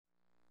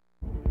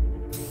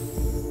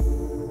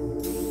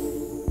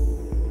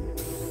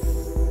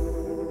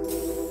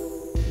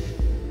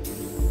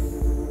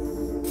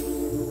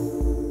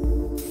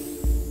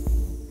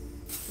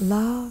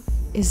Love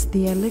is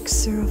the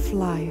elixir of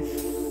life,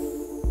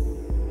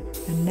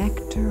 the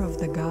nectar of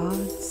the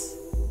gods,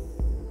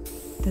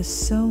 the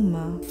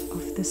soma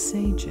of the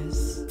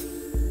sages.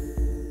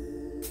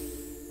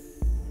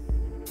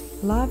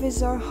 Love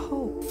is our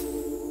hope,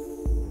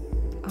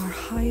 our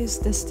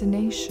highest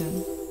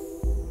destination.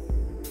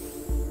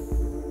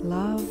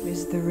 Love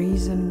is the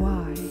reason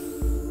why,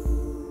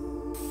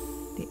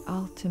 the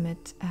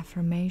ultimate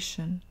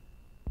affirmation.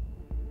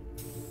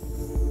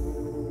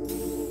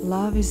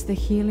 Love is the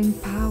healing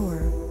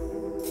power.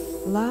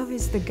 Love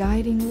is the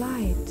guiding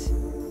light.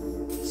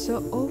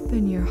 So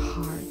open your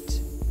heart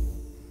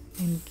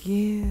and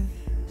give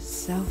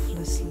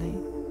selflessly.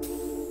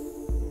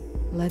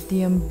 Let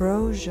the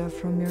ambrosia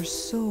from your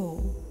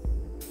soul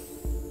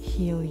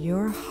heal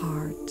your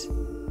heart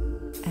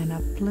and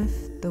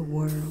uplift the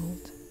world.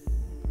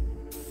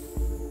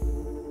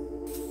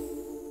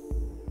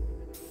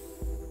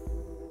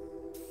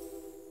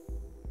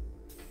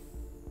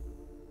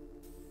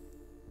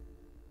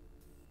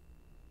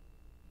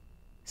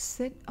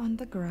 Sit on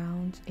the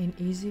ground in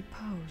easy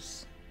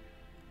pose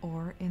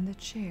or in the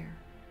chair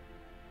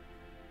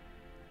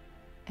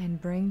and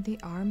bring the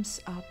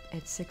arms up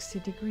at 60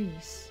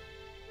 degrees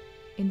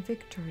in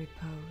victory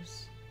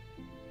pose.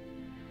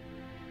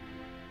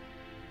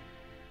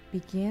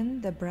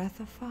 Begin the breath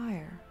of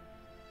fire,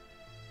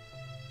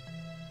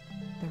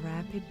 the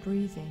rapid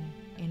breathing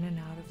in and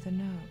out of the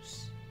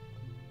nose.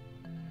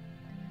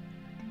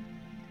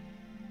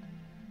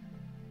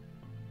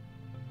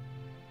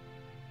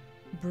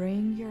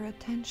 Bring your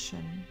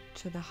attention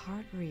to the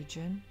heart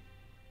region,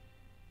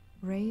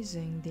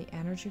 raising the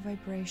energy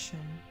vibration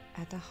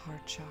at the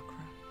heart chakra.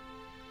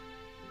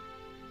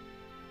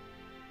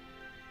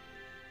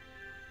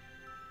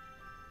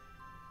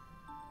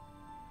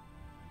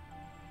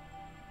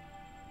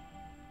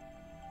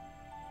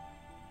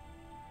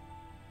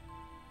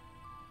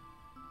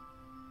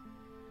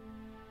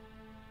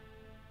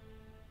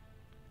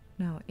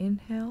 Now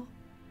inhale,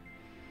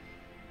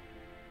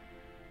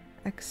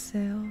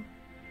 exhale.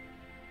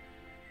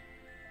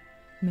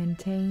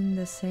 Maintain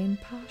the same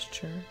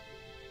posture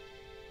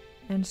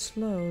and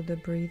slow the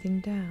breathing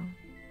down.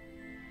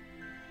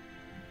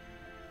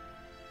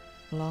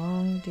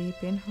 Long,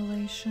 deep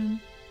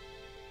inhalation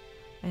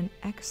and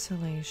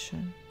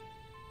exhalation.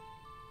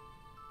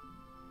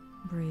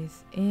 Breathe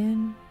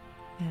in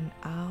and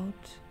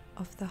out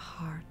of the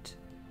heart.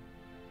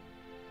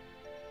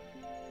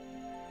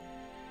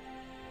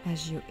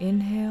 As you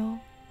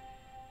inhale,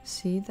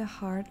 see the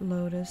heart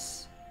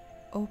lotus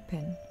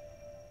open.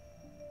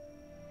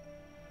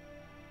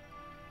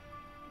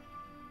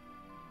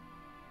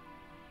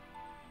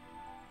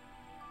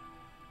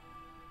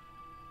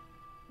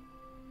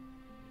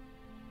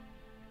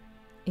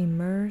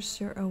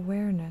 Immerse your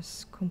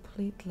awareness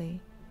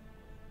completely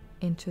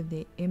into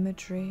the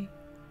imagery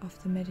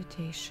of the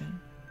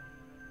meditation.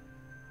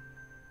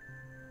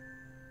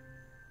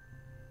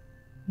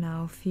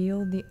 Now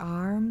feel the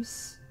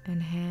arms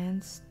and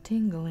hands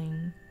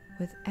tingling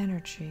with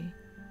energy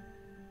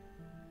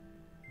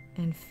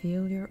and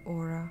feel your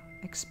aura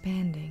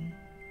expanding.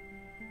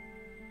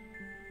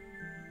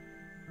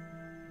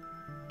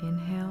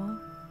 Inhale,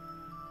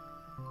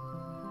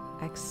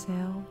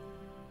 exhale,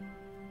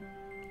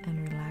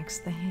 and relax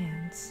the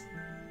hands.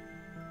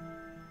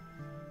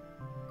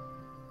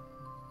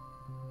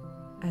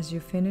 As you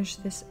finish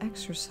this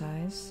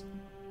exercise,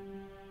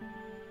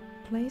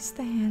 place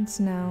the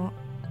hands now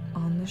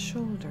on the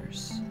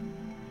shoulders.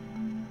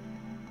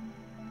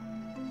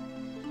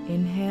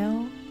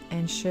 Inhale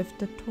and shift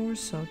the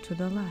torso to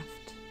the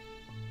left.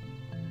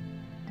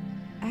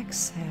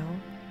 Exhale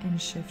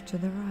and shift to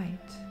the right.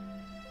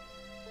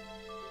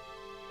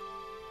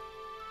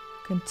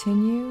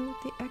 Continue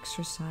the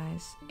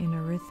exercise in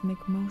a rhythmic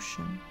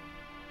motion,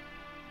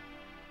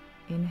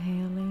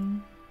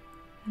 inhaling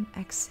and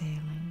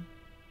exhaling.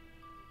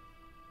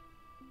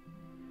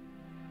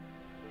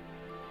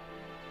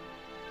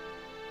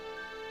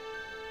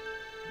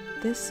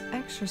 This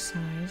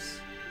exercise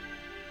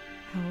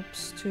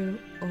helps to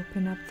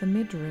open up the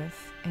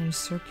midriff and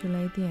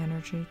circulate the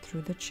energy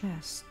through the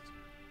chest.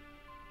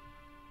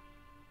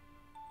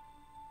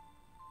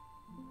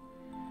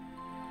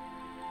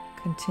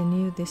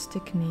 Continue this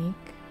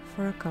technique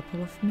for a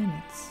couple of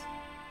minutes.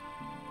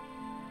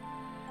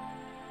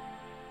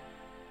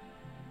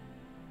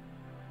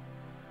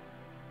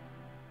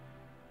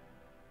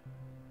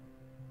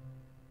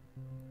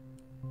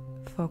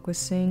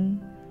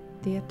 Focusing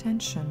the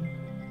attention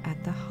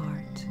at the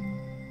heart.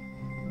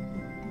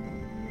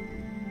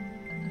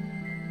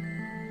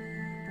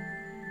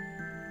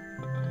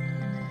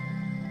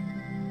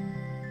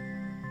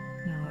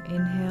 Now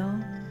inhale,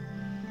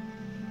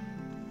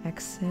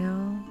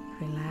 exhale,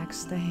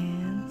 relax the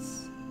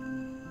hands,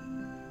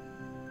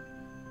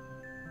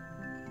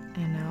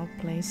 and now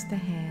place the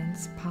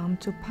hands palm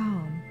to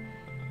palm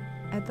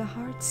at the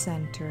heart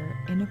center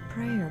in a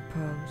prayer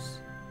pose.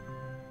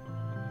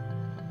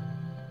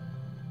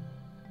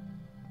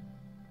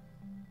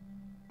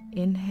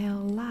 Inhale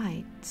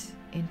light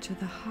into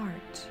the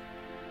heart.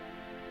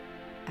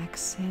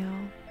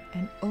 Exhale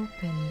and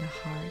open the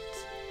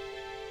heart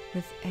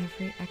with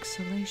every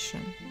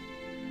exhalation.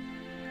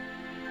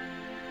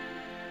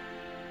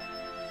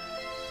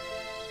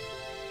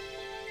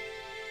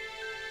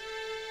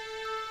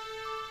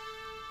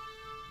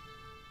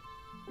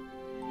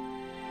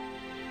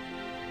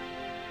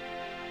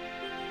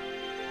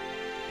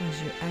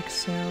 As you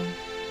exhale,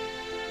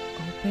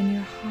 open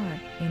your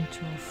heart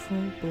into a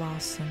full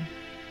blossom.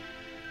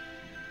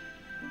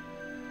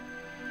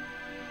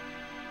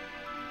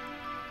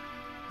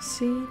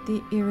 See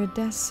the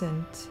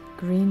iridescent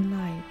green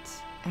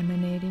light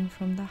emanating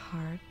from the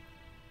heart,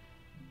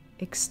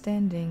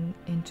 extending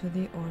into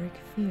the auric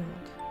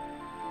field.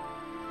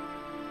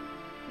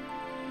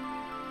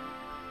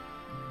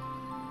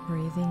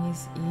 Breathing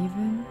is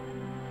even.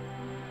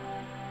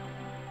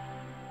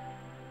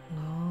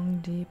 Long,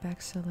 deep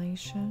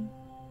exhalation,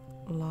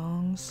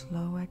 long,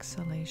 slow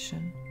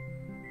exhalation.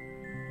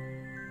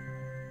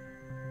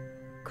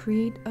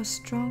 Create a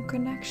strong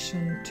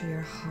connection to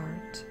your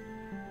heart.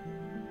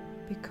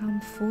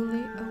 Become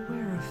fully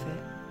aware of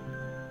it.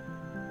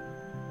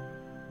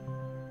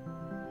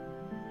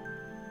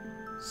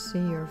 See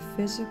your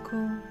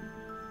physical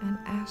and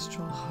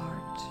astral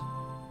heart.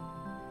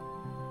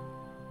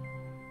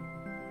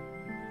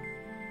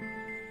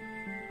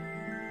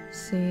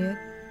 See it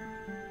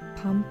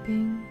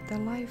pumping the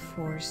life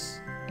force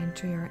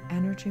into your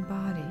energy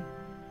body.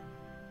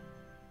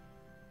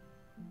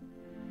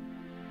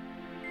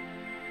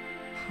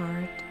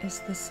 Heart is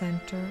the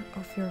center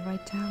of your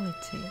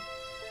vitality.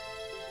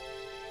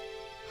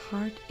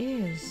 Heart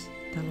is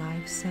the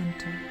life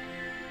center.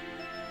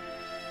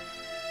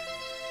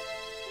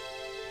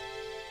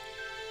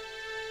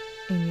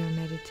 In your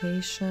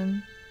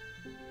meditation,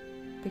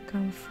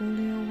 become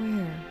fully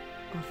aware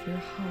of your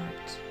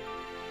heart.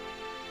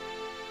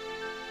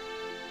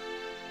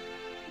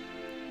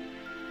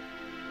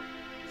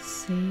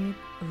 See it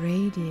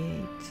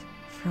radiate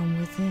from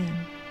within.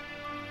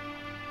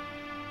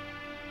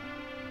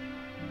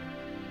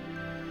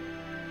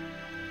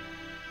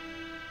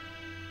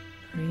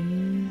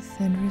 Breathe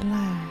and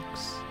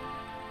relax.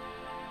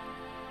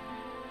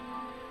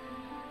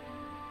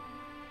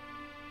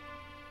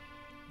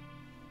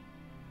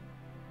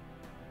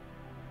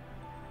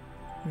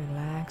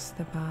 Relax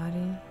the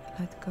body,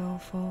 let go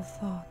of all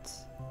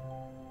thoughts.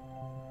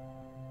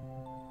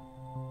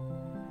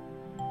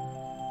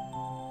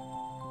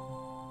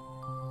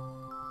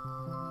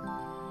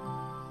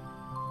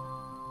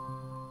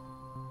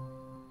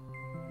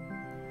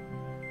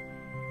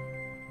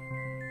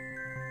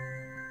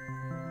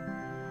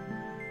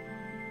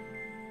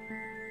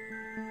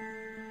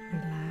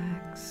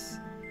 Relax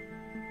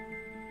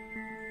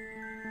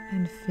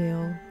and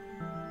feel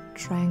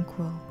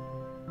tranquil.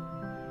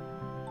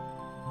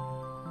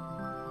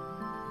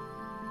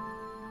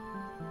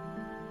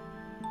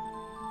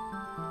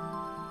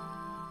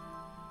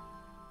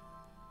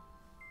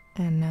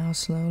 And now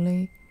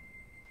slowly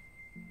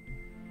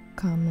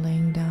come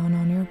laying down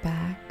on your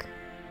back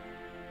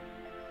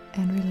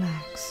and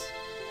relax.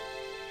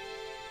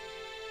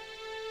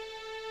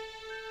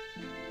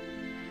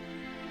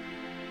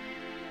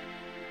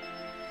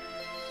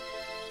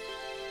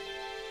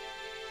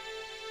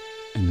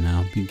 And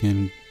now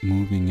begin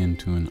moving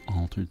into an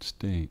altered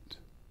state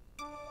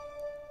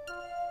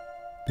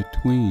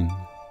between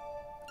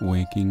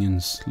waking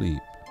and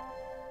sleep.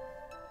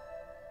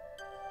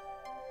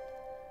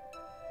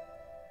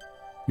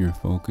 You're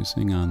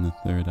focusing on the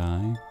third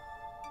eye,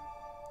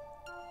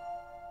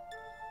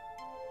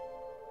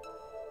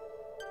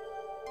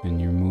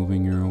 and you're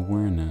moving your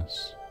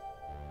awareness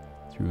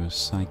through a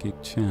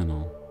psychic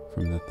channel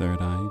from the third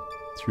eye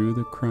through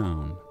the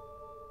crown.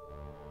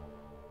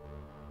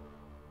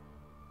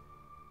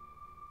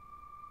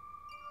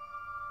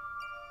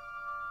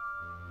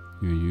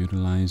 You're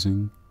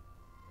utilizing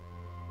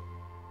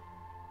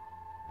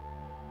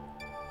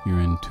your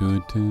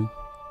intuitive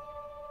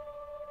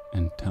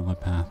and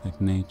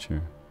telepathic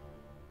nature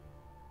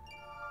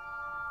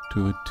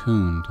to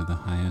attune to the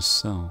highest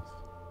self,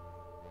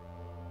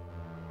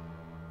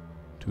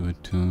 to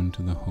attune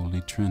to the Holy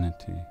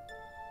Trinity,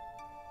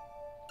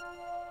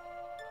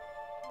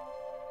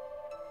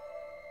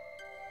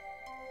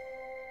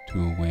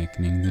 to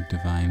awakening the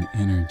divine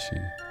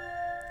energy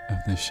of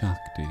the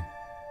Shakti,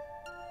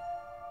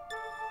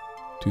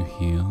 to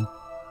heal,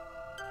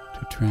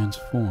 to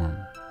transform.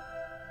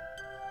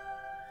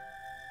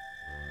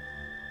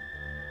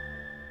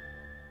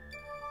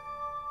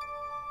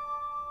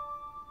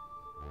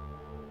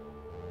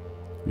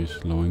 You're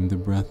slowing the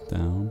breath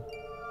down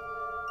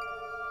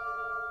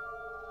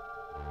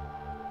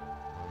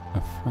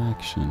a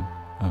fraction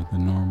of the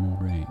normal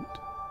rate.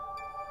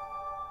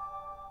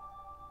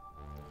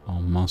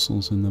 All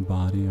muscles in the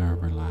body are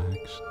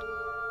relaxed.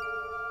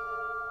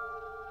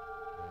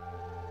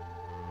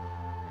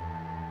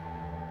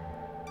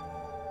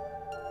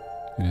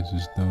 It is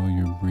as though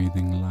you're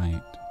breathing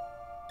light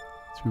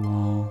through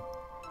all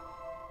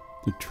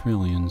the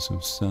trillions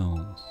of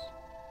cells.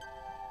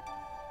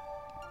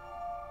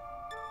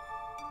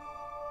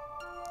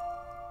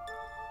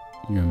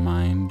 Your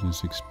mind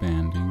is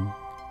expanding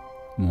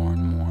more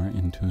and more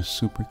into a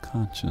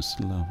superconscious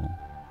level.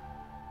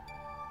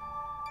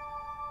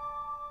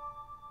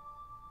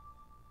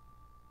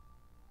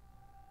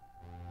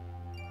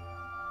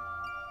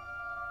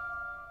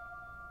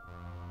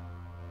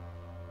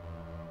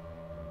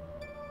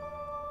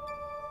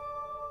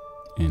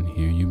 And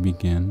here you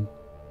begin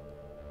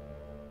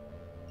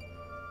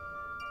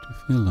to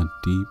feel a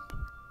deep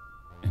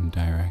and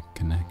direct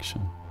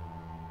connection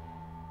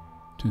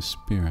to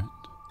spirit,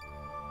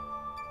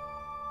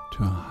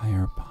 to a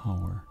higher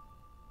power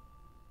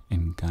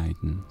and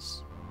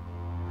guidance.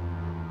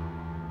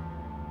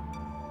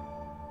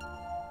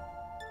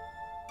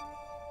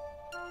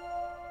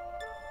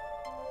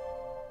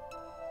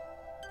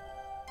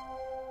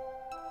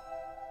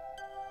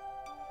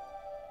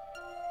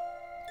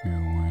 Your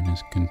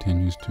awareness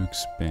continues to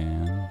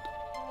expand.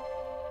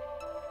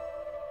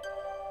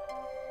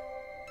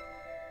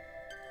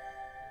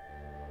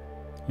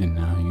 And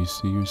now you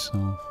see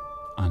yourself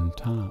on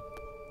top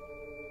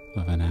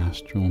of an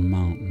astral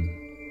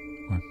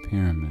mountain or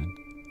pyramid,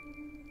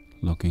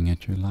 looking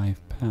at your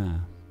life path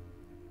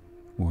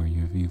where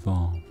you've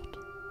evolved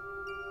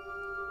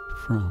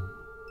from.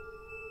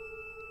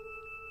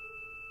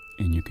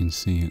 And you can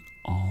see it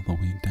all the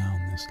way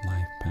down this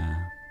life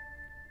path.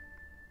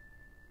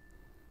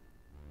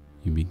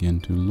 You begin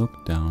to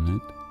look down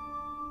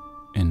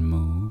it and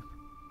move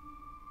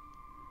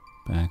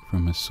back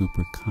from a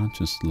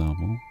superconscious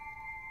level,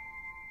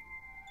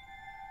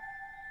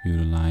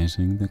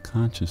 utilizing the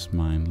conscious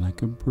mind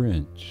like a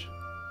bridge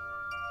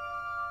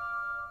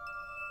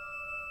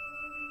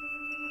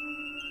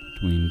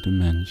between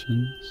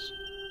dimensions,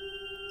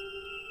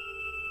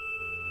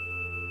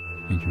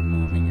 and you're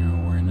moving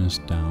your awareness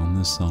down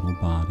the subtle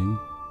body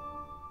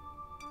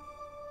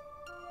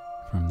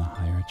from the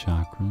higher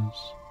chakras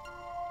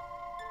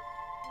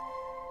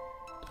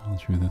down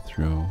through the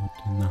throat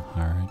and the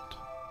heart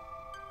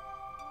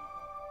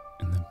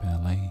and the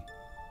belly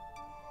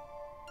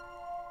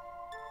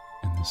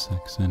and the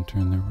sex center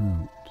and the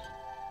root.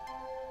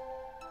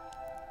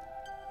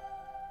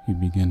 You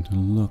begin to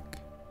look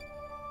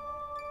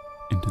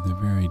into the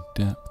very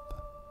depth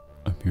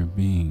of your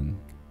being.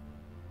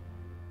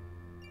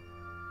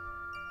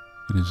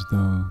 It is as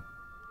though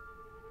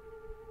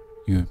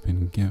you have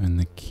been given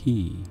the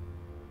key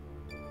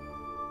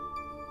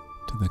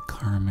to the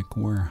karmic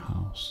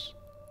warehouse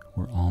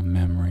where all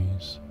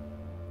memories,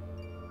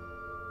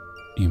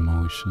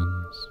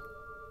 emotions,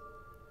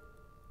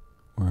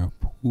 where a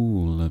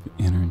pool of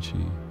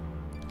energy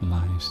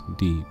lies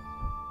deep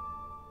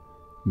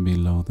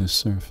below the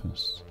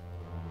surface,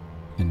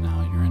 and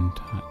now you're in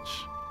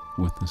touch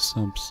with the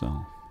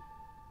sub-self.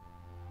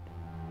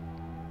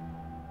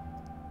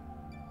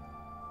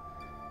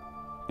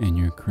 And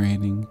you're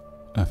creating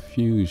a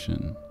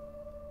fusion,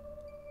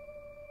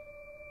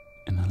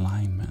 an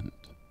alignment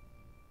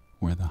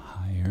where the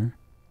higher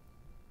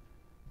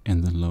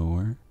and the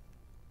lower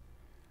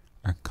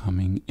are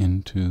coming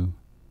into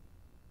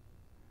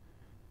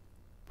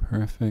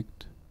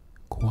perfect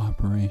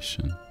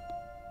cooperation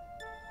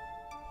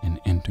and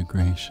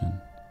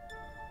integration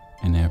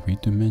in every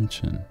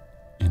dimension,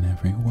 in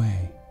every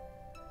way.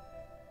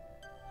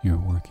 You're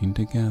working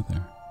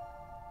together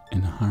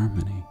in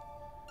harmony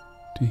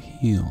to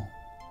heal,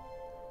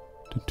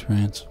 to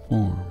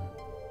transform,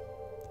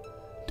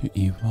 to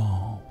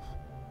evolve.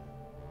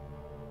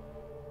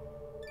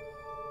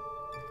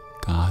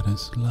 God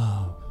is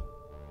love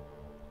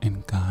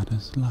and God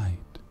is light.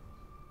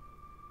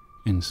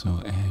 And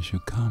so as you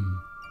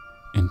come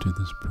into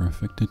this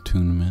perfect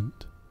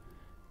attunement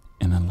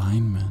and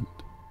alignment,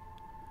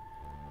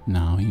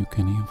 now you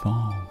can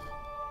evolve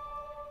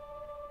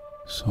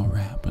so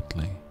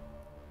rapidly.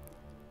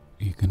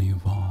 You can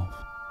evolve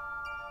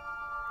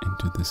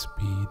into the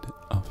speed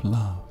of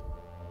love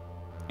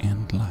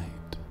and light.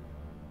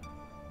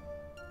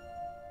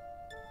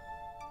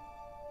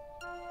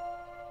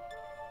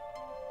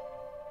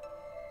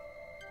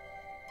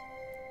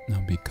 Now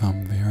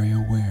become very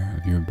aware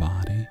of your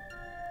body,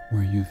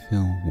 where you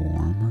feel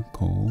warm or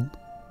cold,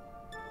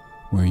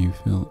 where you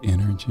feel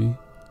energy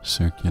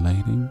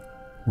circulating,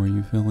 where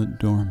you feel it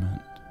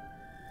dormant.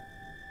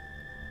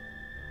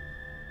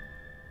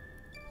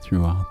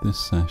 Throughout this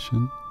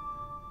session,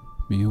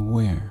 be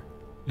aware,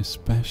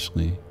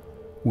 especially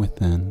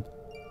within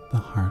the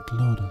heart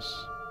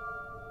lotus,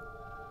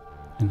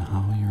 and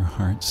how your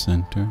heart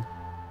center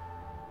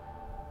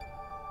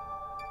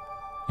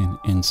and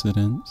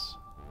incidents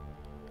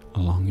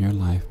along your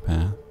life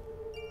path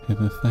have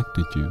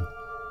affected you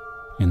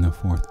in the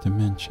fourth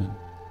dimension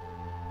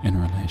in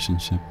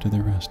relationship to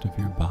the rest of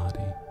your body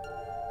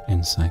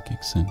and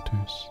psychic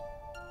centers.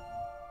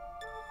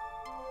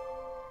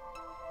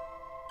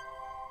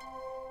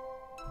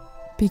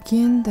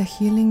 Begin the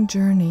healing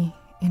journey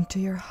into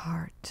your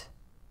heart.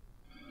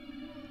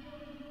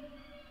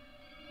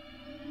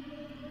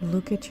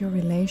 Look at your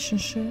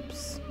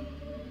relationships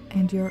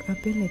and your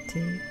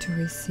ability to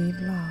receive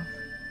love.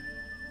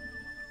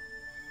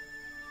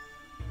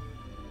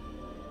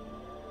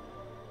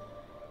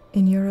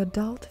 In your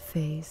adult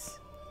phase,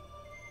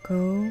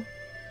 go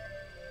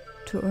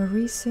to a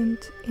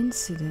recent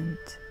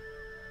incident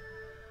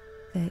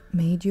that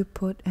made you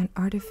put an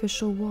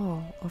artificial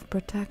wall of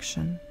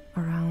protection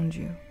around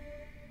you.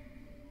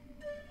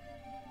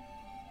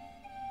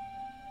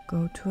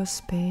 Go to a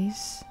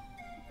space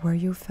where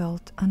you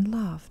felt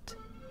unloved,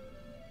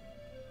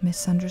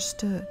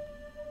 misunderstood,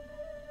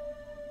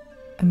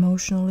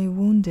 emotionally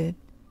wounded,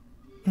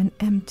 and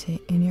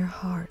empty in your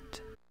heart.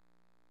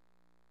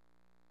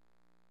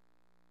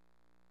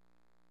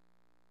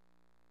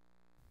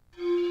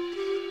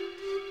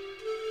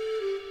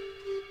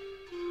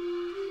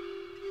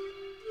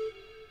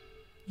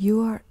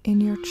 You are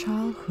in your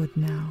childhood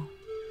now.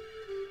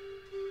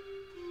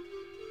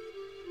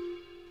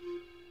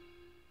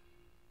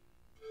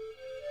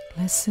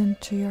 Listen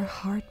to your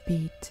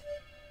heartbeat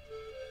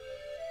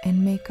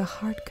and make a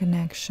heart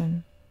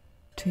connection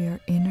to your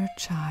inner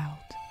child.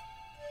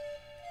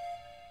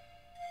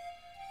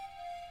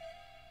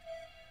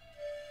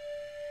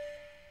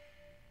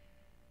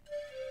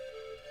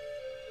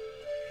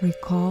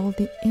 Recall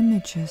the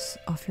images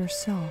of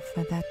yourself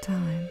at that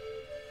time.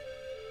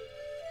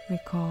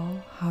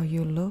 Recall how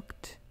you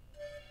looked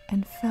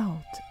and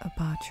felt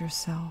about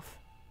yourself.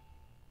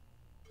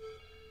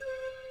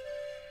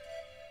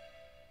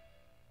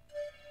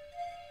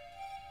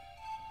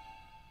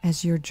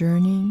 As you're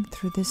journeying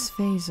through this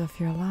phase of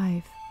your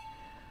life,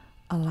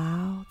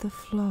 allow the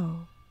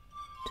flow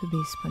to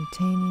be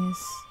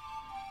spontaneous,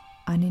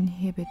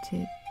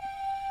 uninhibited,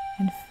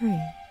 and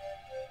free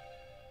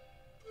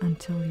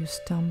until you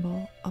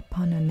stumble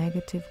upon a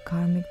negative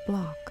karmic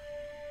block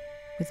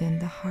within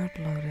the heart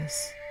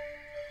lotus.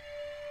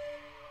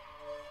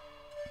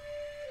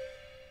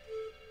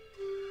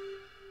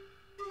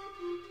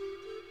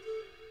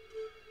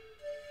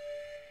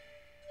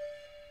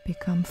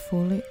 Become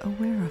fully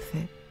aware of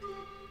it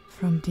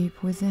from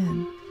deep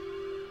within,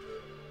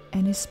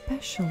 and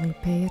especially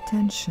pay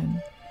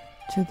attention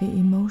to the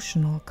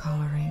emotional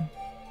coloring.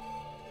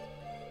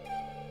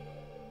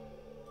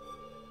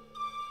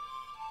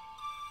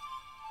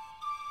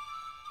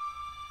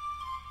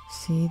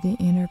 See the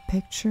inner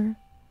picture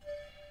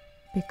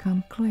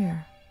become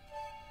clear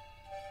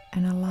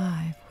and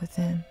alive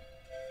within.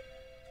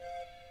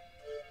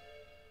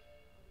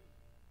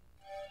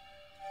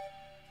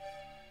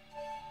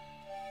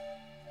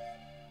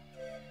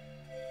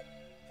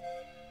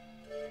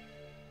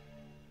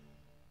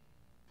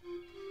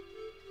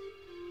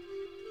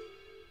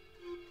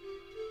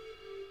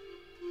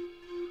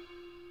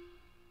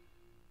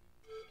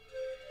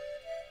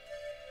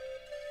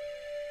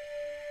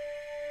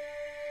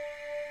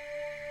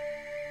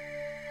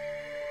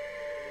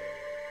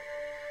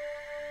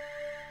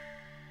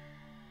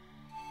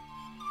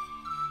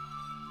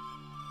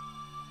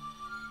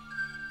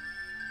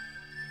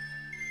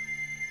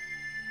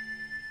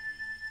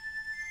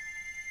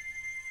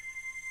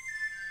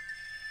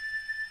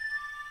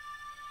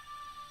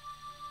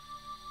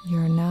 You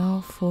are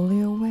now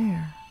fully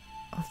aware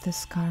of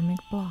this karmic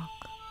block,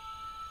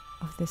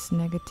 of this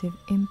negative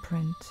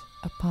imprint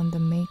upon the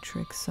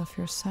matrix of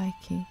your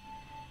psyche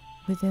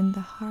within the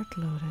heart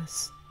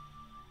lotus.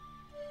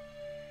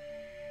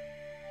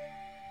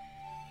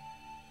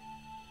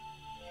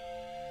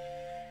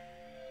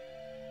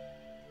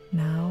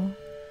 Now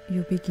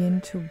you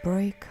begin to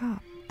break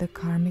up the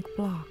karmic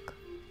block.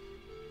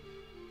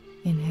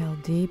 Inhale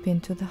deep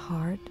into the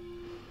heart.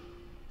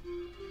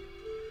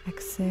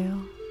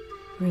 Exhale.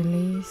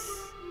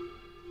 Release,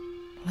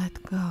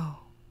 let go.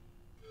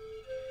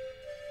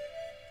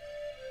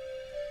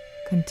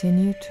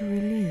 Continue to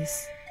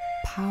release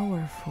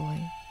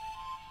powerfully.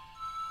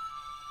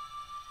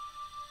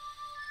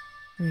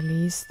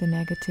 Release the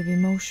negative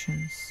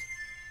emotions.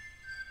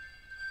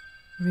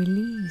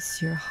 Release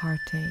your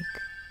heartache.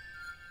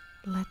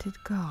 Let it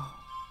go.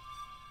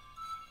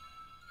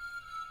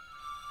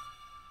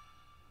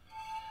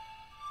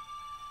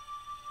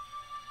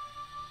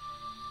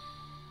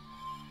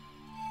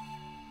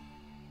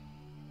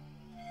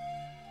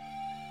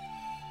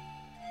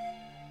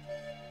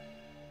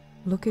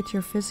 Look at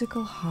your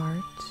physical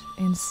heart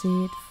and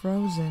see it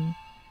frozen,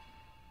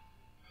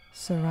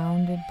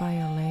 surrounded by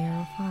a layer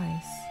of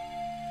ice.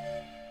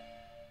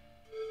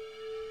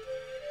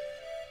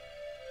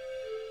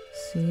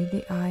 See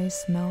the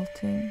ice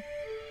melting.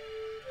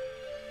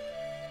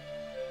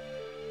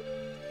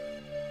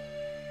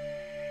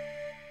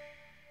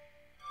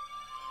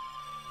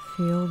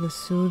 Feel the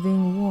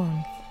soothing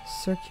warmth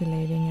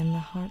circulating in the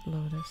heart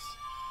lotus.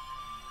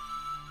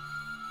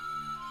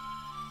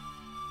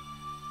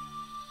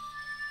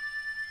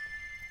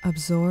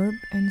 Absorb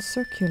and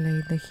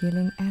circulate the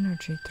healing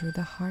energy through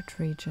the heart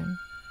region.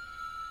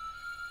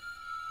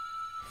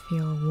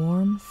 Feel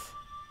warmth,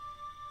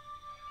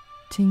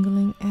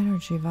 tingling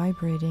energy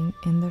vibrating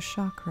in the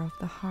chakra of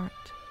the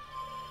heart.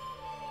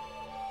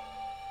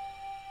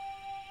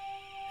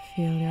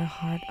 Feel your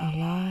heart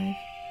alive,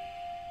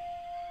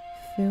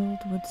 filled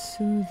with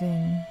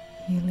soothing,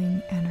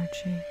 healing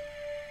energy.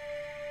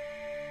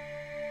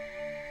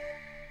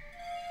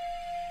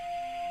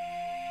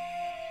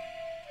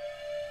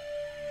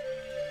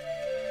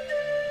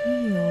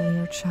 Heal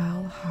your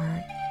child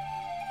heart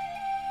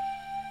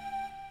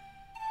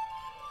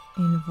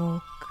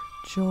Invoke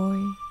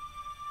joy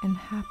and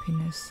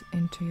happiness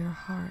into your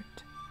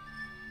heart.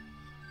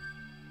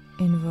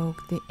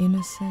 Invoke the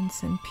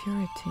innocence and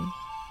purity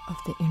of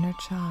the inner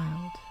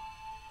child.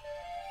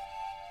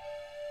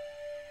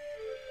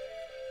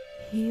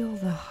 Heal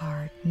the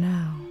heart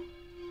now.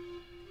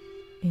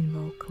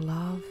 Invoke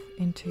love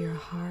into your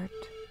heart.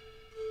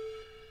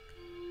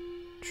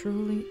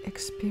 Truly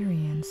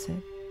experience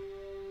it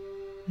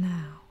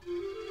now.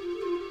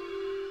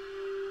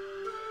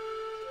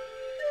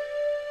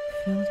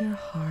 Fill your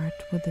heart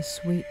with the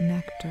sweet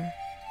nectar.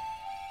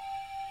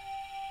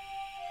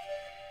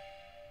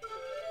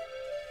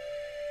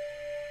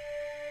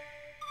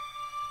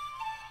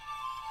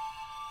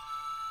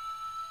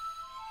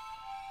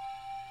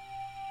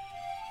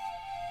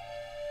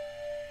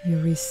 You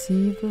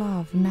receive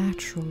love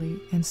naturally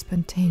and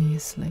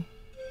spontaneously.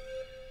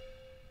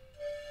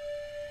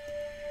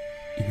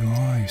 You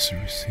always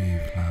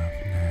receive love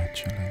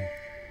naturally.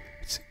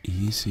 It's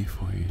easy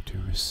for you to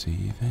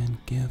receive and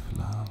give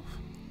love.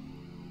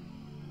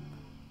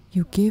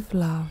 You give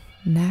love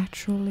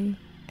naturally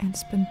and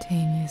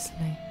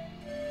spontaneously.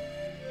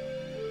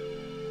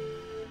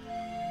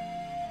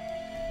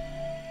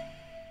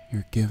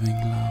 You're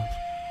giving love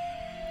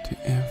to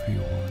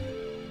everyone.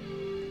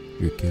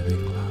 You're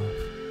giving love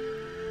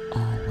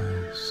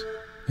always,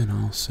 in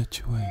all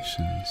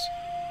situations.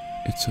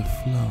 It's a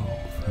flow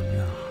from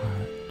your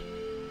heart.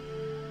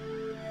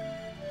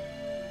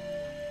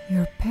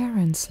 Your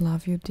parents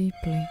love you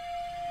deeply.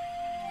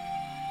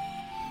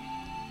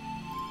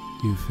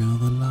 You feel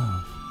the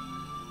love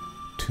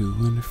to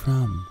and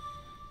from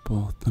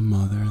both the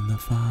mother and the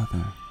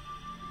father.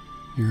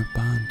 You're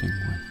bonding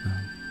with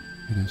them.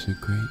 It is a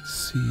great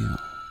seal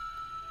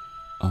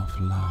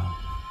of love.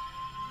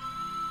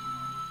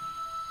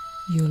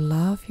 You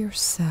love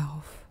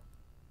yourself.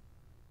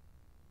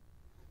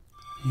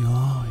 You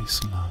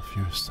always love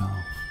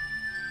yourself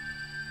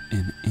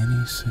in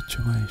any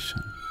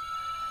situation.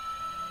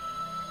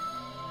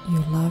 You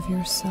love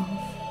yourself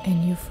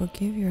and you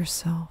forgive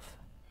yourself.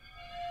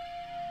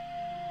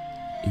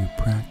 You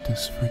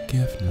practice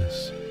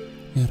forgiveness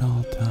at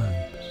all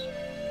times,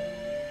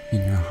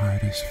 and your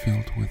heart is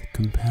filled with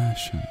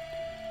compassion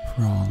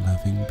for all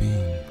living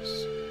beings.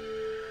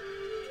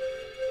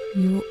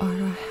 You are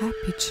a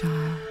happy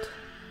child.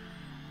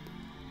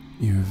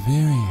 You're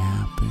very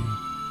happy.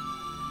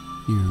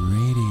 You're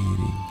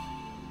radiating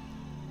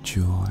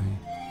joy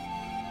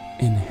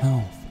and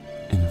health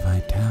and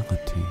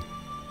vitality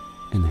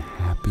and a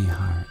happy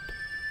heart.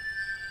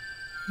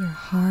 Your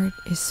heart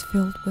is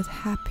filled with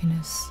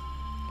happiness,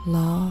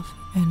 love,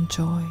 and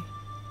joy.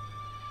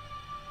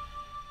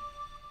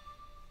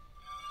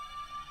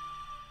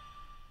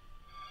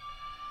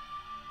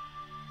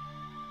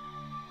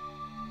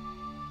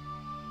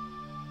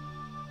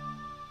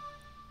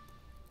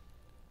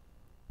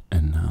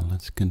 And now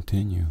let's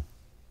continue.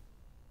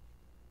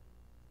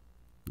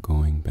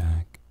 Going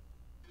back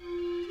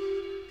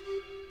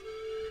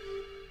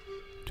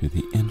to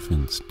the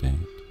infant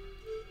state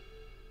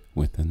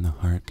within the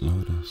heart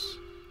lotus.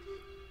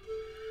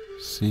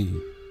 See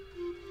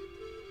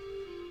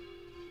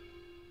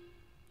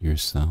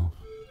yourself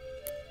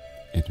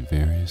at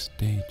various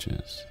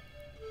stages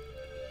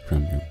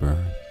from your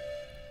birth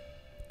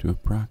to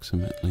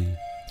approximately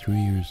 3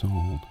 years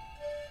old.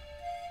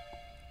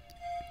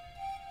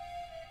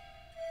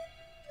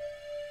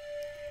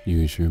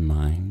 Use your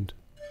mind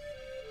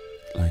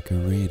like a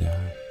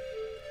radar,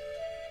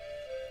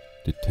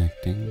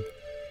 detecting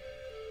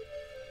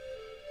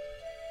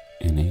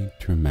any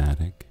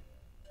traumatic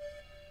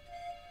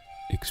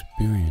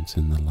experience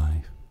in the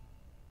life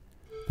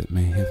that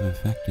may have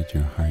affected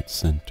your heart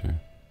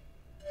center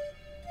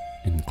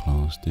and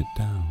closed it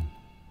down.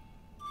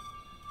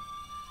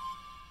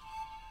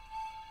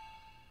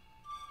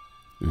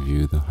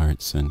 View the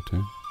heart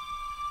center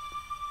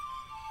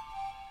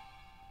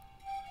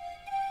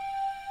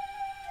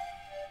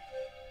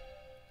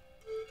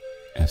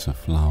as a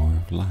flower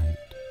of light,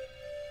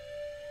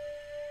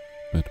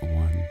 but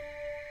one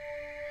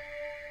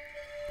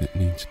that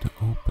needs to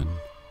open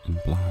and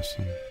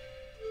blossom.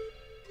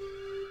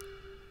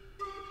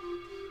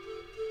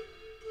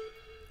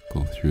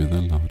 Go through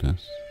the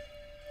lotus,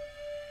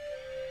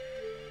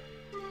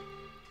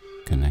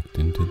 connect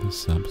into the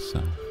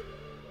sub-self,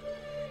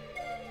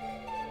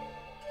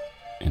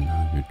 and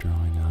now you're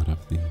drawing out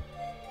of the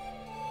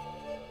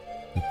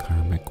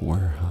karmic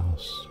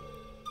warehouse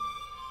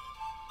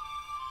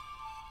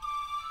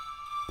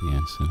the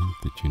incident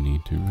that you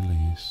need to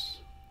release.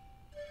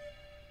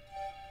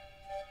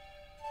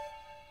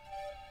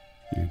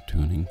 You're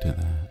tuning to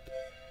that.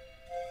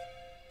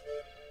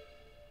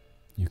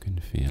 You can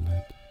feel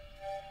it.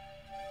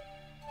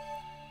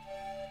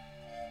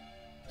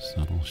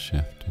 Subtle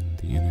shift in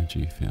the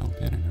energy field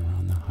in and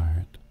around the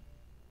heart.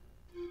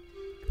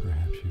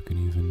 Perhaps you can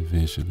even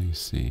visually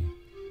see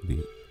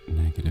the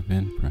negative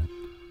imprint.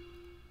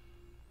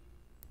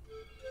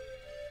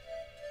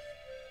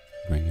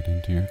 Bring it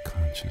into your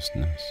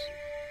consciousness.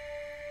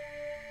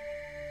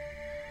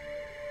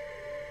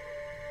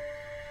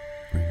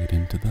 Bring it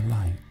into the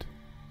light.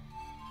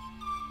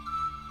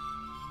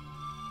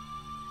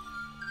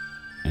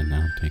 And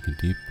now take a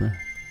deep breath.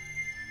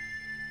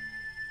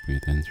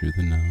 Breathe in through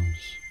the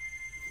nose.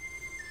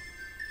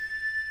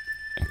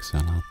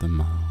 Exhale out the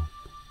mouth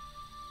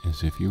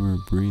as if you were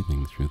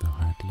breathing through the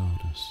heart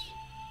lotus.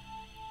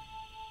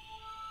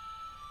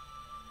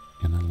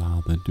 And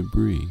allow the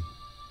debris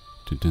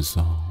to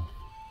dissolve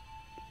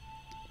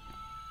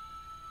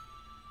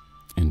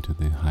into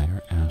the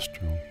higher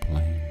astral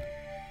plane.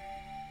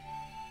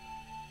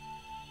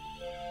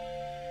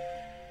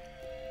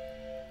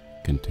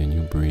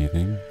 Continue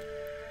breathing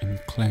and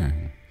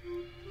clearing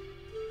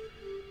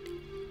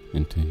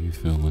until you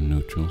feel a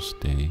neutral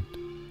state,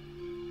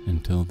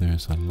 until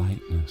there's a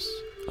lightness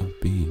of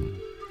being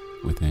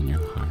within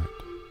your heart.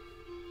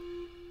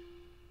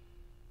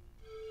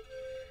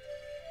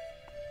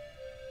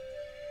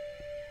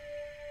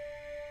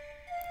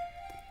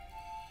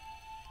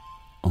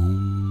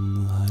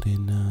 Om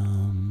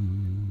Harinam,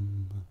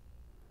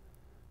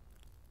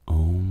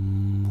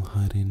 Om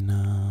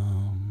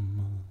Harinam,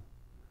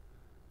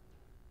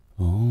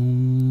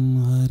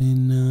 Om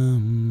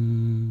Harinam,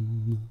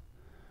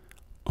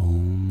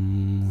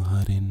 Om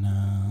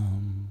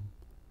Harinam.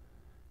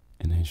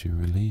 And as you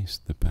release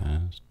the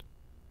past,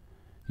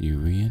 you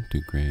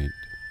reintegrate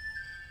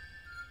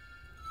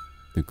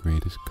the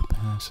greatest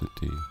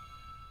capacity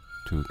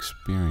to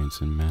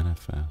experience and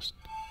manifest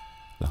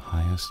the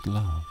highest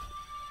love,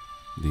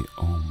 the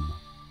Om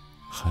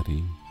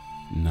Hari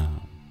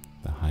Nam,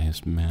 the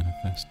highest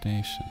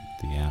manifestation,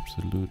 the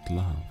absolute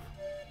love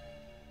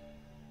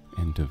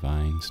and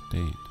divine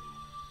state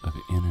of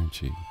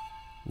energy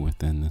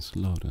within this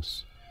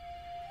lotus.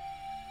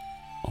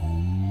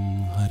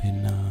 Om Hari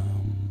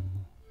Nam,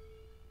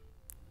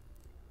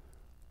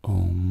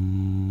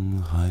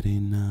 Om Hari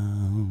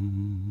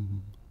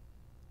Nam.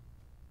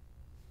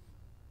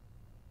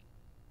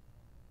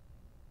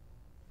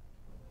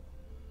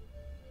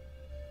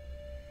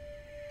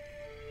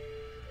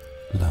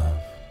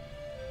 Love.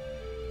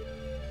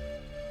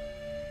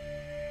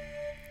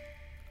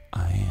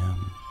 I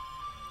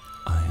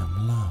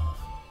am love.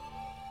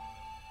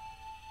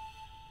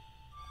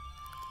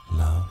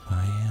 Love,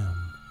 I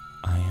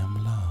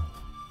am love.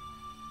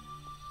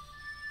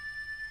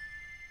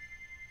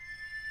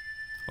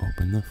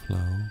 Open the flow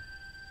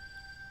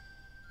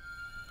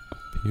of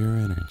pure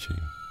energy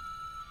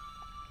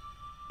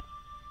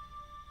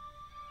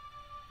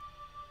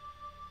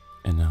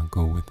and now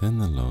go within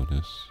the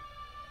lotus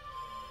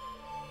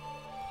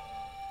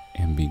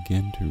and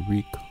begin to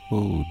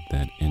recode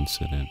that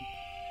incident,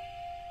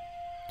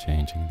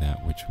 changing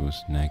that which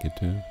was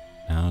negative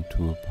now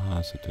to a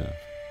positive.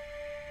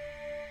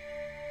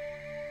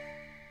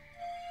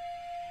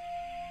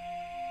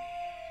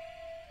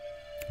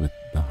 With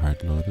the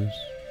heart lotus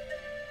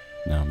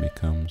now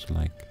becomes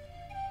like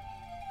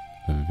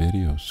a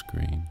video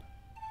screen.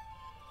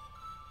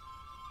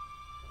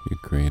 You're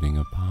creating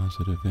a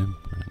positive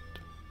imprint.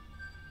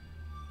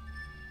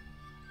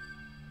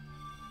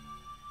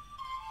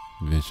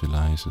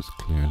 Visualize as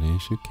clearly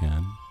as you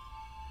can.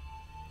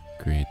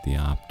 Create the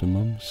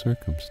optimum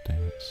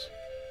circumstance.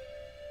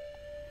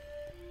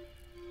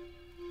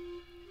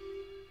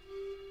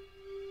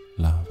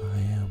 Love, I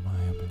am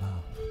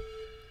love.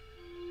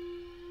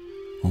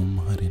 Om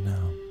Hari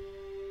Nam,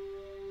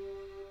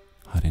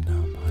 Hari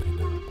Nam, Hari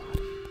Nam,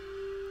 Hari.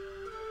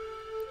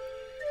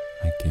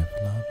 I give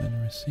love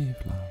and receive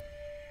love.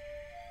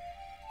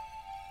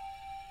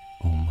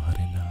 Om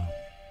Hari Nam,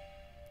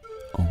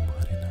 Om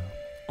Hari Nam,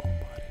 Om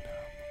Hari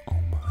Nam,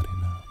 Om Hari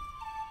Nam.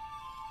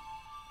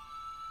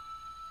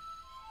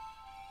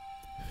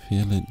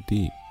 Feel it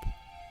deep.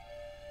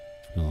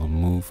 Feel a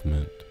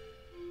movement,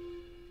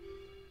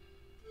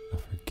 a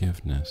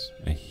forgiveness,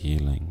 a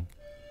healing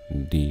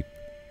deep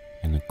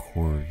in the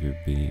core of your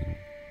being.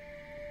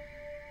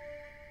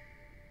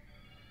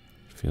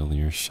 Feel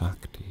your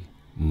Shakti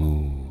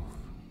move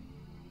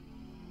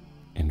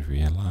and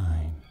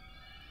realign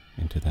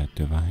into that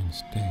divine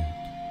state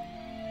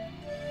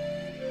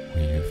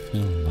where you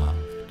feel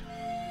loved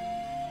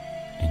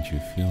and you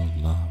feel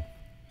love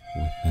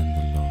within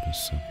the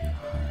lotus of your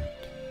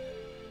heart.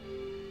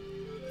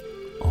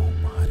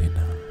 Om Hari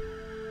Nam.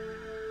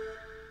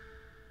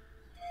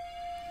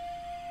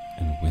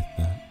 And with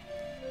that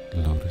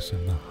lotus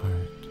of the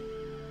heart,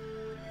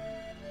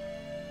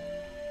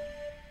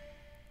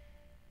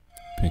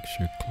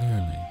 picture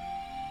clearly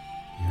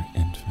your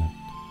infant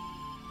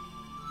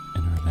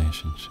in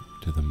relationship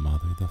to the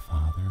mother, the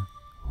father,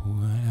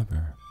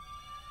 whoever.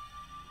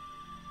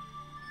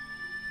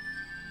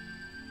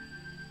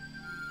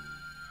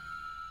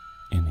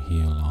 And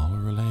heal all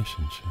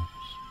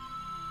relationships.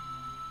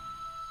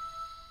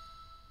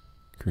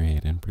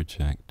 Create and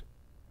project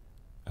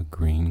a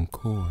green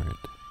cord.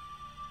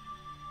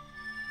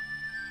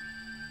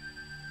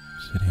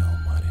 Siri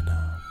Om Hari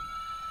Nam.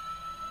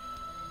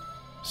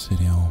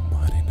 Siri Om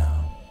Hari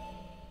Nam.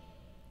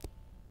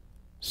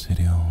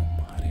 Siri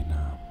Om Hari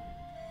Nam.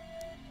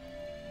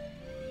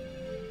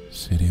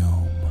 Siri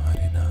Om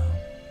Hari Nam.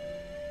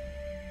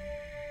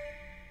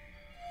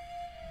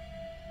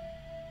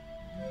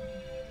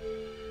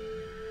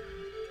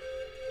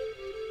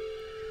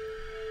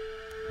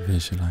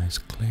 Visualize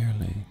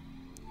clearly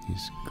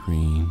these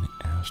green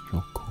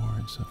astral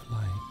cords of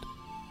light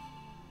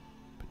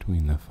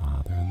between the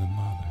father and the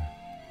mother.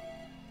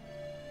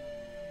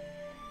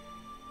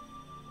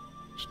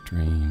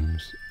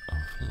 Streams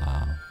of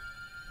love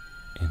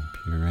and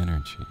pure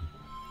energy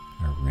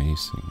are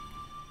racing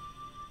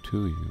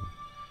to you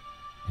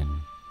and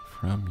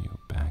from you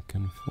back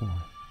and forth.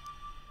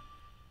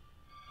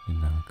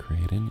 And now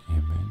create an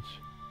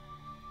image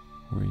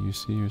where you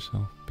see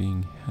yourself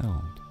being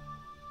held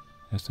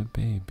as a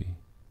baby,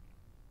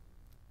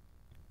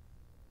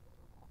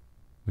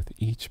 with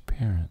each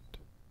parent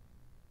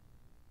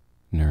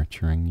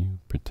nurturing you,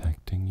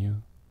 protecting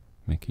you,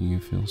 making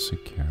you feel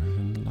secure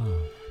and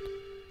loved.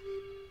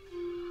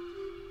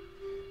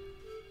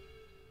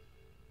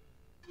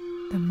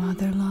 The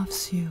mother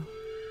loves you.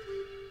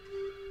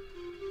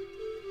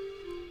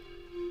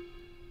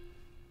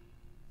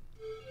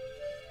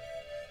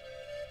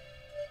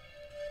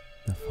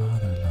 The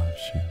Father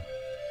loves you.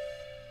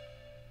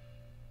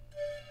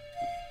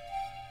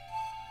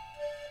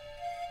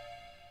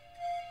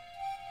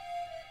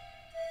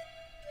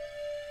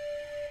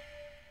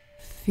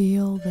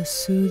 Feel the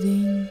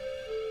soothing,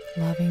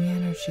 loving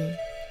energy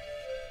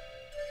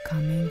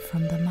coming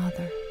from the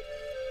mother.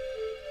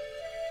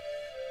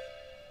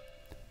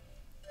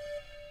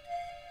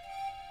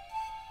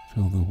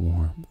 Feel the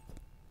warmth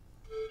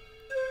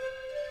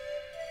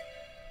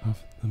of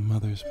the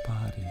mother's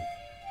body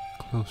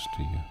close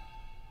to you,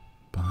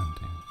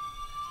 bonding.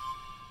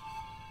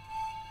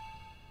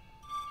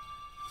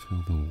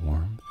 Feel the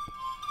warmth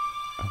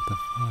of the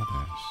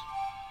father's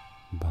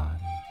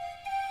body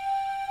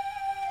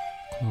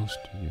close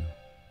to you.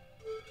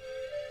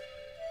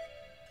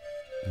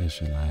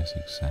 Visualize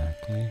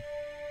exactly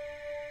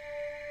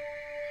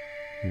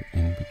you're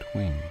in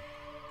between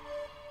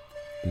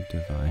the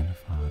Divine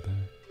Father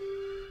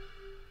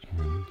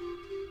and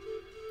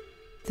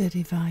the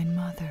Divine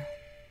Mother.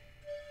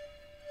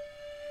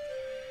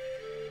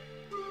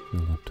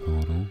 Feel a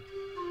total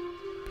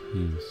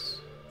peace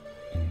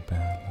and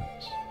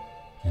balance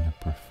in a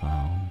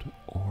profound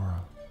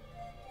aura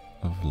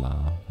of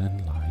love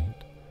and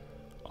light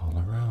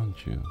all around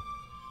you.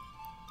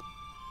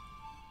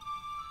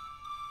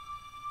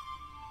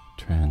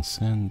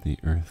 Transcend the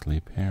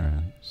earthly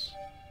parents,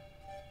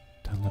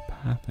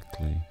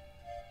 telepathically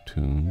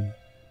tune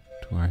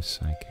to our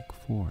psychic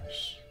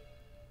force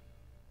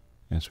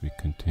as we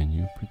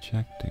continue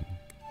projecting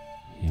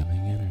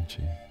healing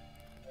energy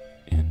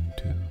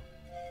into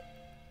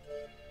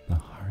the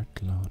heart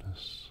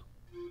lotus.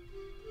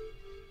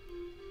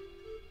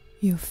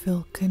 You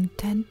feel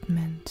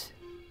contentment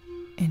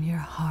in your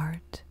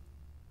heart.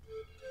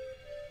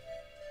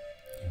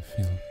 You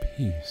feel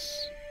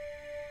peace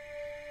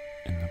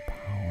in the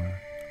power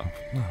of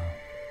love.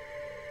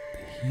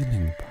 The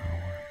healing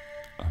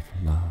power of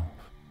love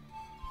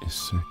is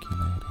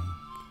circulating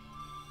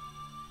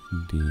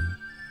deep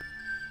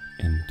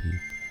and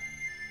deep,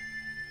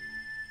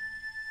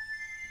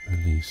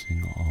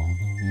 releasing all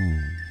the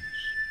wounds,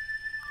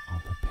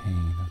 all the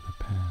pain of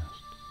the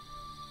past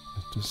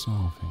is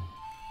dissolving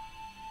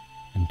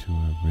into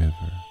a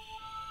river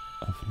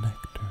of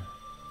nectar,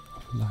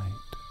 of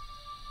light.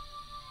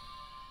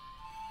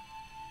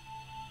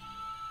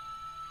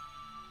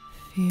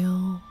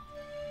 Feel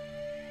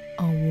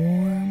a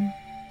warm,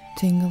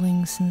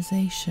 tingling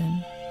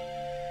sensation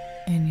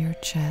in your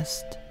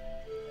chest.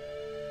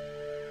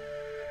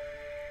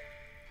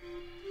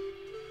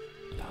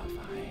 Love,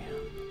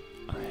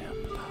 I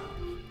am love.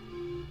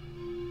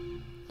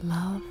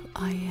 Love,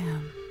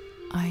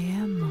 I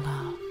am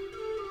love.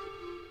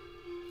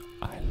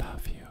 I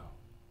love you.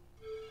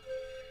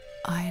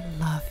 I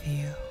love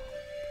you.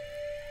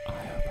 I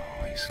have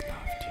always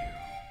loved you.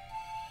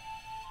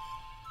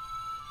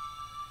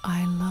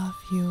 I love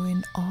you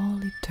in all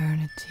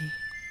eternity.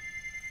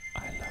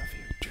 I love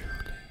you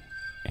truly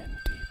and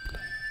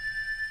deeply.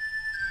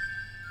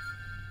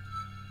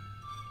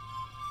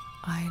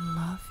 I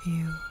love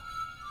you.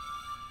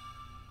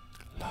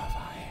 Love,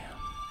 I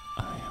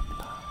am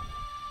love.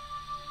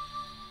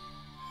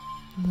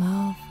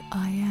 Love,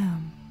 I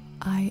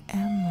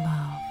am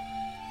love.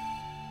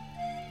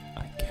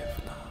 I give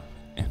love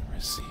and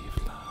receive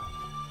love.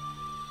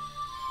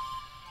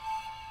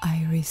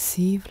 I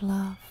receive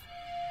love.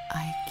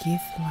 I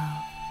give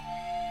love.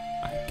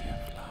 I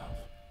give love.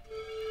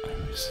 I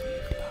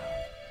receive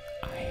love.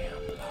 I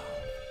am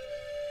love.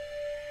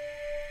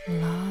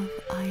 Love,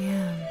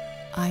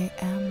 I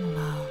am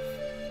love.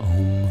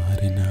 Om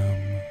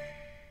Harinam.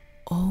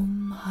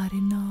 Om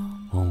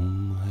Harinam.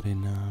 Om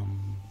Harinam.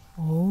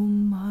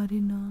 Om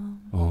Harinam.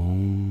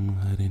 Om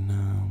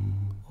Harinam.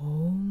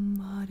 Om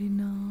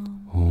Harinam.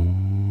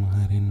 Om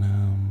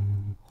Harinam.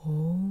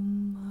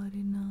 Om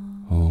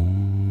Harinam.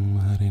 Om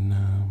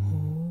Harinam.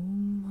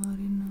 Om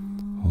Harinam.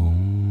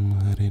 Om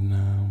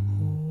Harinam.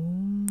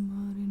 Om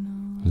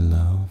Harinam.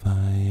 Love.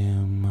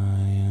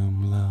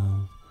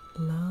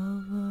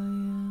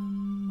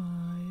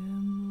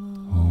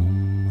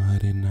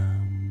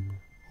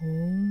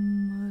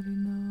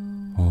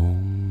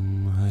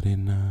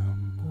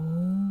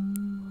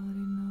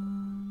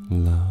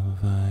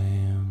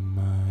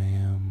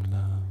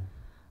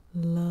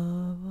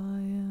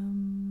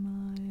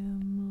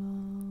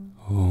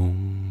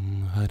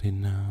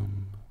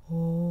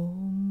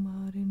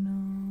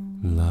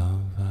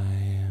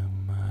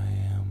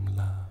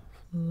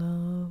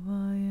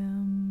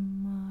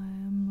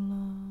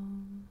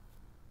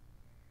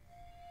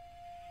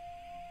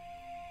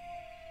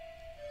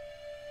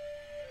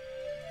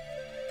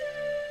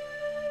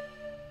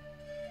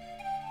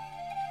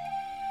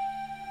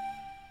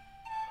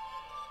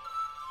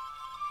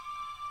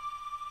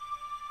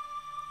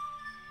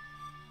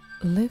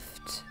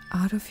 Lift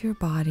out of your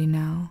body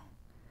now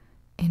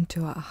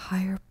into a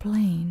higher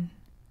plane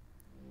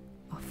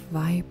of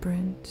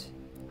vibrant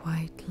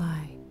white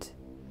light.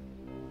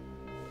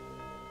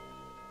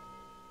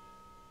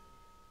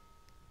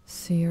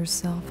 See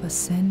yourself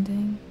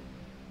ascending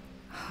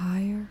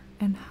higher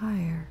and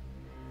higher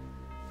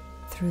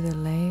through the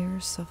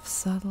layers of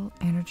subtle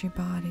energy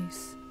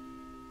bodies.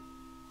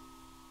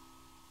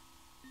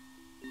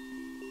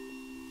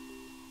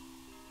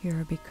 You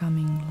are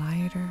becoming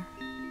lighter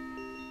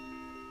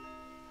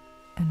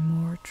and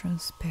more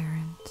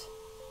transparent.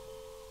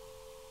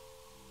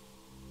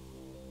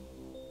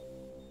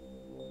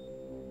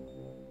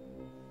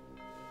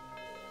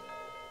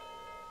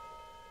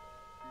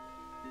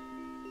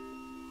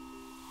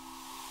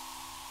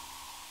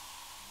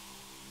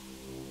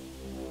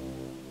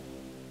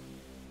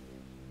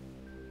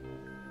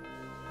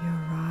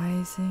 You're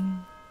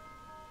rising,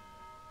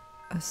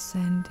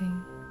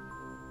 ascending,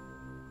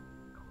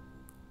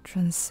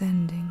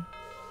 transcending.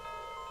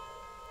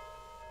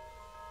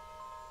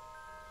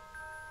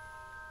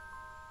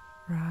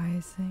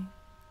 Rising,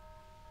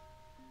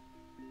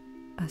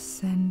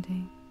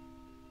 ascending,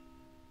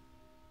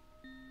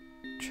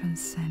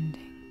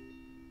 transcending.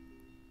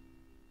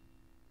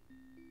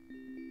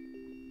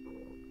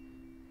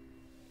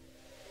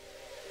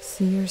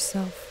 See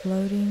yourself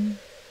floating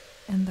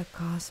in the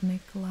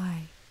cosmic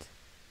light,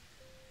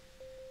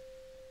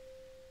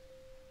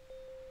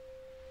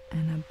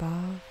 and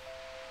above,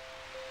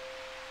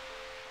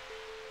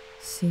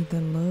 see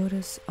the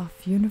lotus of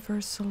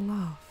universal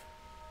love,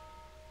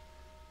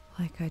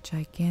 like a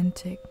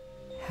gigantic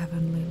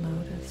heavenly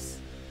lotus.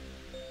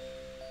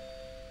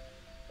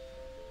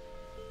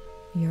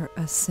 You're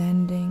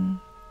ascending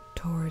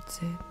towards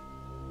it.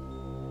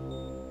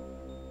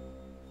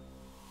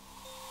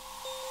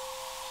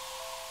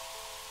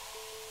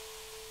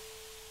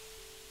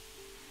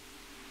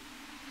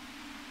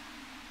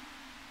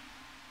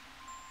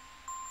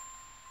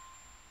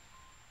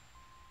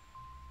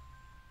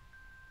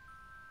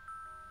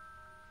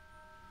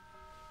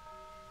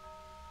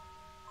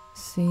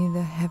 See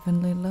the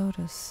heavenly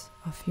lotus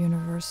of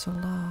universal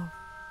love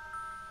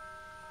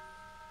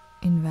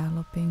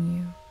enveloping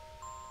you.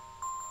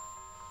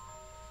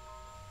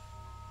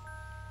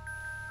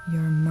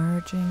 You're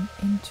merging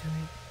into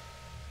it,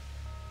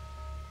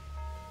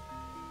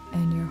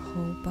 and your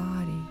whole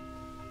body,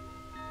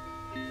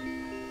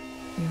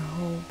 your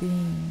whole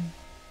being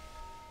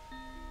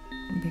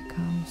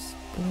becomes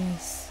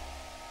bliss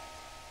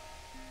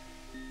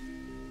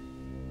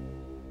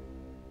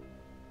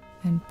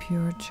and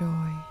pure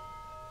joy.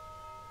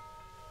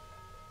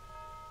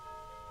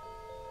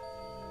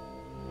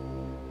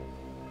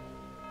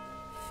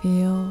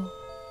 Feel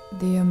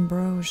the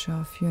ambrosia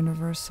of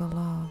universal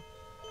love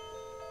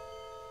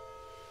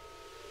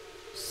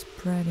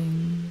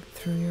spreading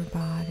through your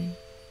body,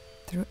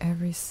 through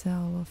every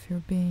cell of your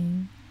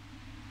being.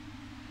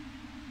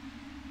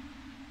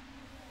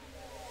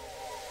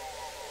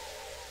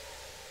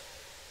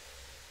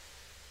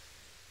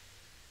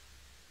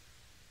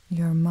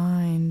 Your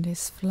mind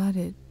is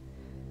flooded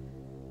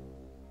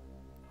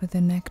with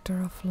the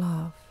nectar of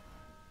love,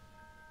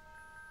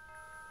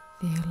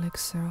 the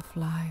elixir of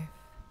life.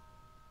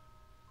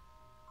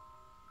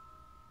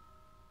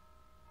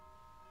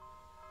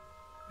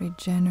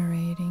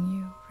 Regenerating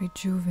you,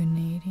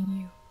 rejuvenating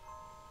you,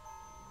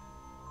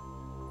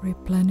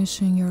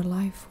 replenishing your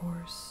life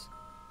force,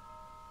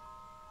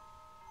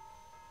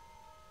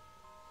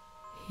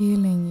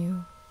 healing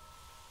you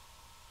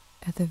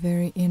at the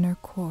very inner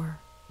core,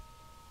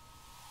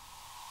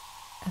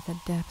 at the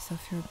depth of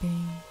your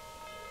being.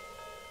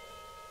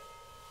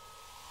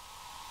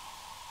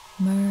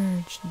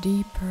 Merge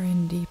deeper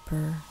and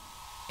deeper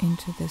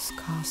into this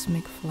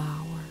cosmic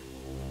flower,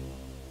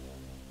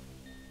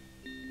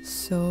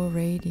 so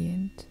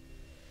radiant,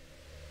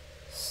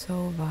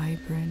 so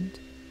vibrant,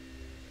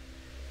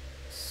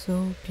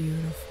 so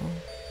beautiful,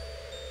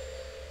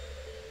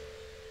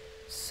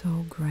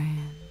 so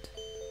grand.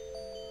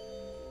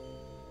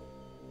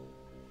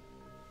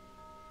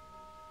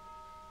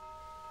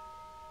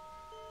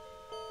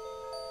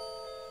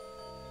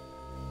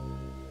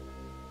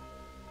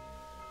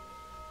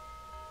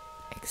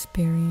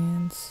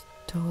 Experience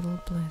total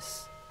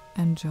bliss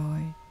and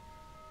joy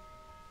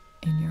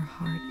in your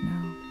heart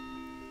now.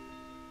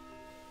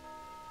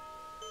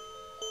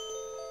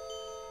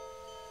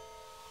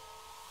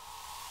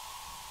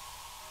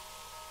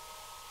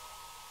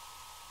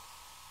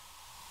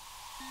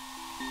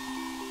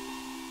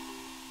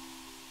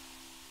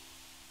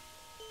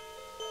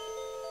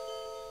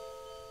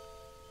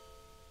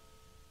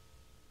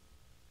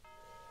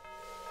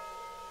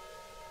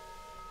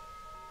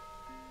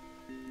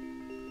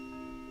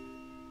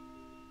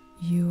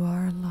 You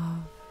are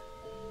love.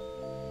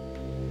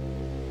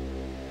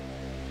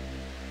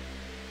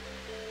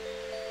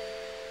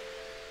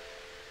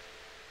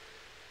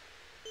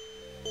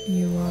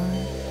 You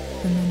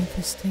are the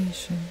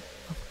manifestation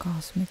of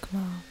cosmic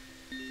love.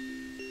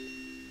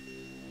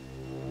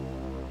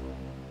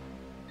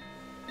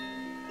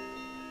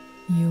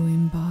 You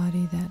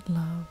embody that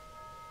love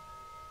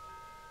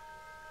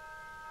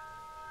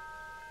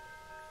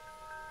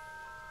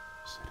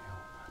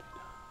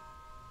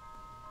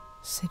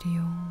Siddhi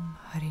Om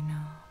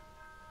Harinam.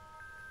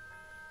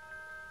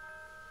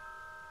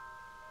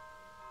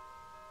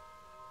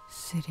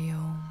 Siddhi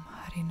Om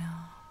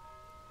Harinam.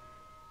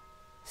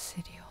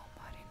 Siddhi Om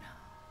Harinam.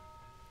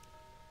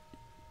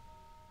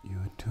 You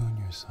attune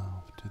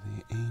yourself to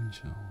the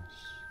angels.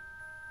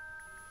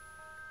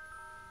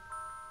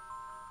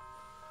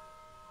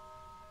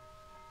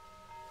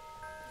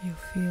 You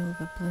feel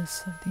the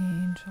bliss of the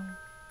angel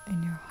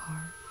in your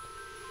heart,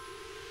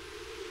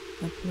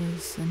 the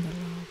bliss and the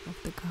love of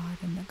the God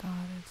and the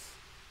Goddess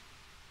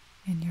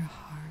in your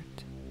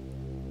heart.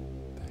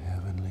 The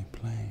heavenly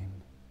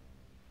plane,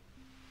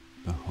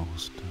 the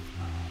host of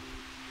love,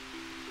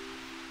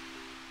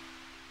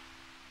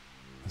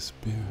 the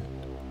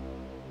spirit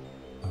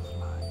of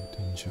light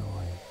and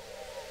joy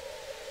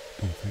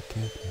and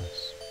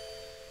forgiveness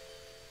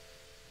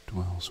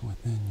dwells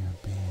within your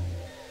being.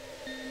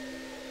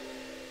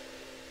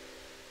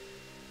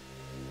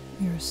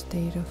 Your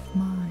state of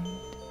mind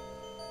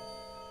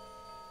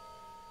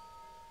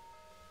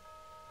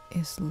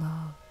is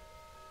love.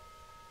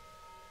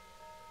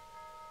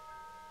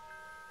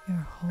 Your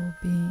whole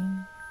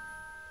being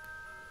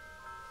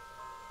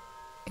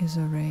is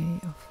a ray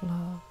of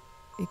love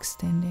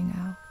extending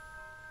out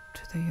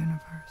to the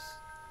universe.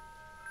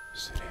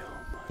 Siddhi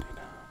Om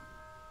Harinam.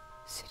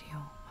 Siddhi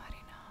Om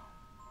Harinam.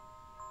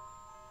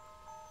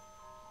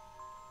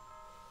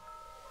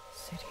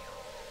 Siddhi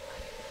Om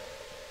Harinam.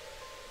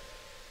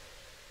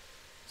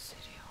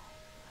 Siddhi Om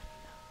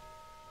Harinam.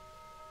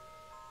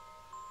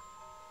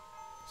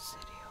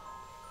 Siddhi Om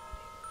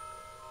Harinam.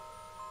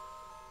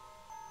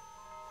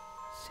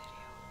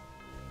 Siddhi Om.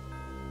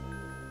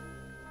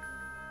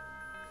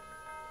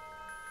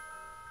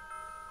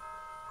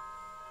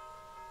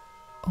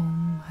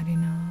 Om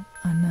Harinam,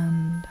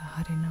 Ananda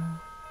Harinam,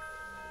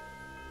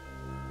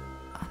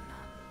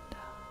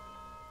 Ananda,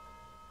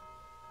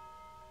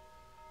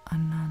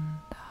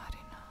 Ananda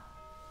Harinam,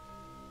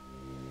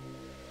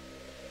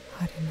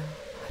 Harinam,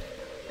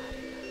 Harinam,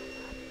 Harinam, Harinam,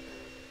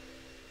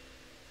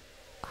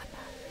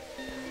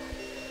 Ananda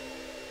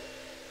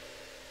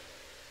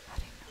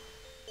Harinam,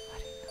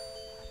 Harinam,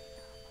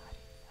 Harinam,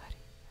 Hari,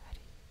 Hari,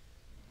 Hari,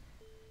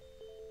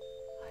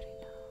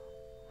 Harinam,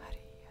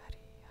 Hari,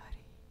 Hari,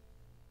 Hari.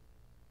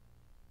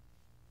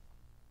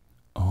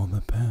 All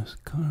the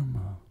past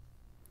karma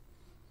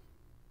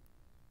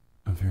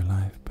of your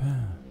life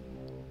path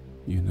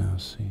you now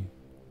see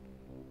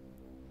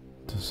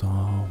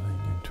dissolving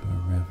into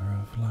a river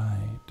of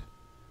light,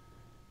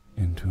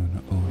 into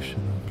an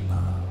ocean of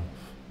love.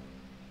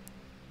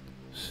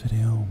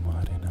 Siddhi Om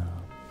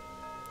Harinam.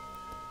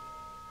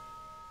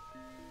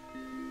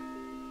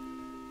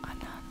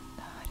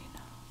 Ananda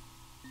Harinam,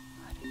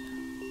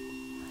 Harinam,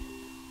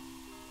 Harinam.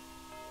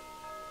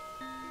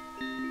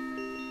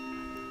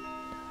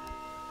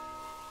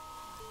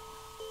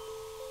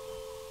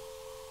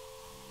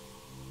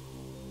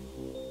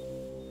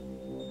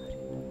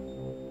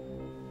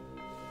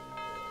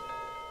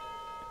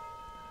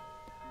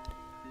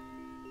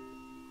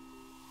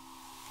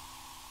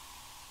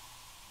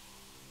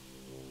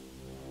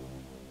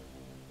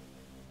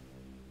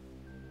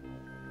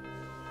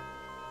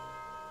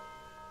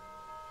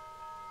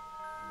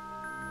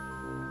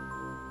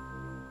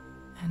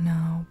 And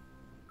now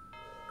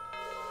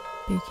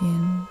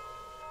begin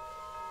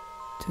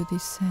to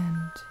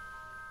descend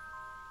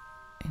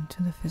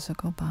into the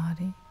physical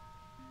body.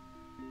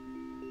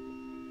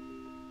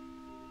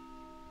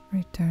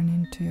 Return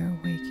into your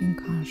waking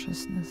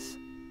consciousness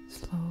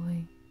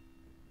slowly.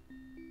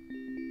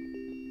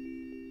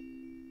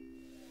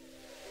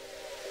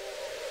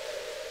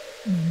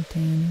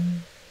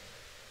 Maintaining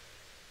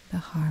the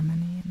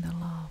harmony and the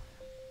love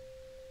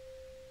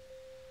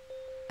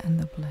and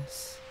the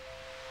bliss.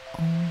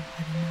 Om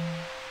Harinam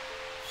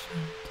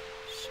Shanti.